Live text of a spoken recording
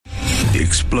The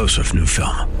explosive new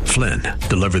film, Flynn,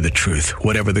 Deliver the Truth,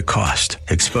 Whatever the Cost,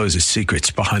 exposes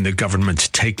secrets behind the government's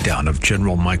takedown of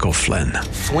General Michael Flynn.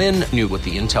 Flynn knew what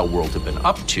the intel world had been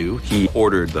up to. He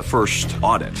ordered the first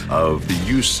audit of the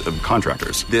use of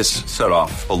contractors. This set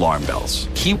off alarm bells.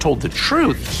 He told the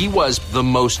truth. He was the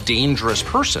most dangerous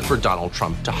person for Donald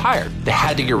Trump to hire. They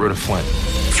had to get rid of Flynn.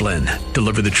 Flynn,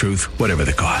 Deliver the Truth, Whatever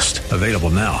the Cost. Available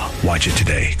now. Watch it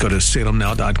today. Go to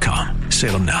salemnow.com.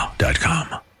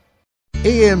 salemnow.com.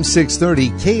 AM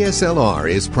 630 KSLR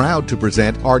is proud to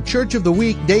present our Church of the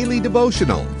Week daily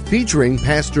devotional featuring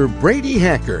Pastor Brady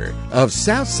Hacker of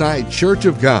Southside Church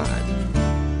of God.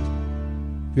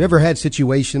 You ever had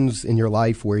situations in your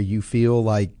life where you feel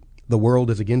like the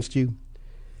world is against you?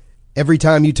 Every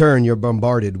time you turn, you're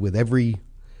bombarded with every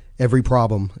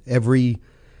problem, every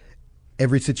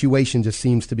situation just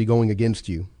seems to be going against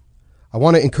you. I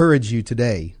want to encourage you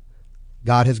today.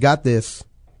 God has got this,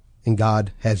 and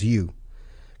God has you.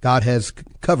 God has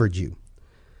covered you.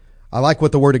 I like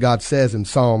what the Word of God says in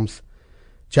Psalms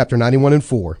chapter 91 and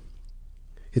 4.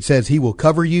 It says, He will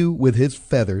cover you with His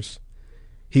feathers.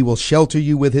 He will shelter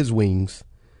you with His wings.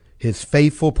 His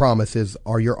faithful promises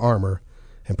are your armor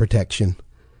and protection.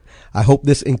 I hope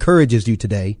this encourages you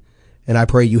today, and I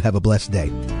pray you have a blessed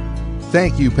day.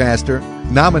 Thank you, Pastor.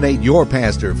 Nominate your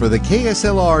pastor for the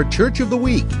KSLR Church of the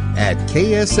Week at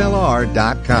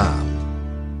kslr.com.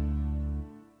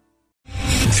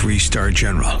 Three-star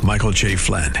General Michael J.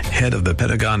 Flynn, head of the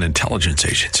Pentagon Intelligence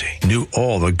Agency, knew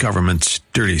all the government's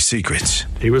dirty secrets.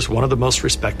 He was one of the most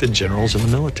respected generals in the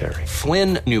military.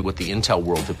 Flynn knew what the intel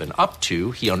world had been up to.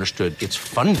 He understood its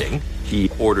funding. He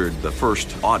ordered the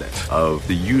first audit of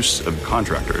the use of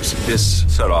contractors. This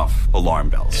set off alarm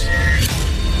bells.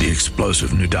 The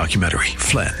explosive new documentary,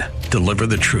 Flynn, Deliver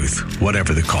the Truth,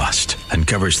 Whatever the Cost,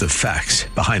 uncovers the facts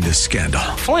behind this scandal.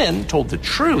 Flynn told the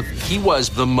truth. He was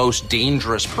the most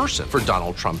dangerous person for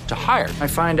Donald Trump to hire. I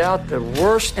find out the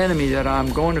worst enemy that I'm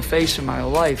going to face in my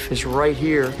life is right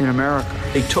here in America.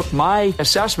 They took my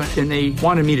assessment and they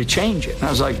wanted me to change it. And I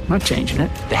was like, I'm not changing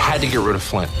it. They had to get rid of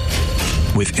Flynn.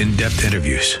 With in-depth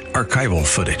interviews, archival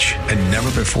footage, and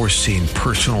never-before-seen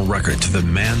personal records of the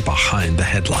man behind the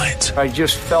headlines. I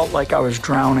just felt like I was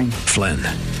drowning. Flynn,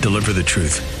 Deliver the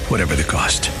Truth, Whatever the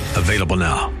Cost. Available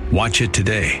now. Watch it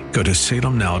today. Go to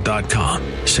salemnow.com.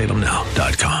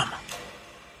 salemnow.com.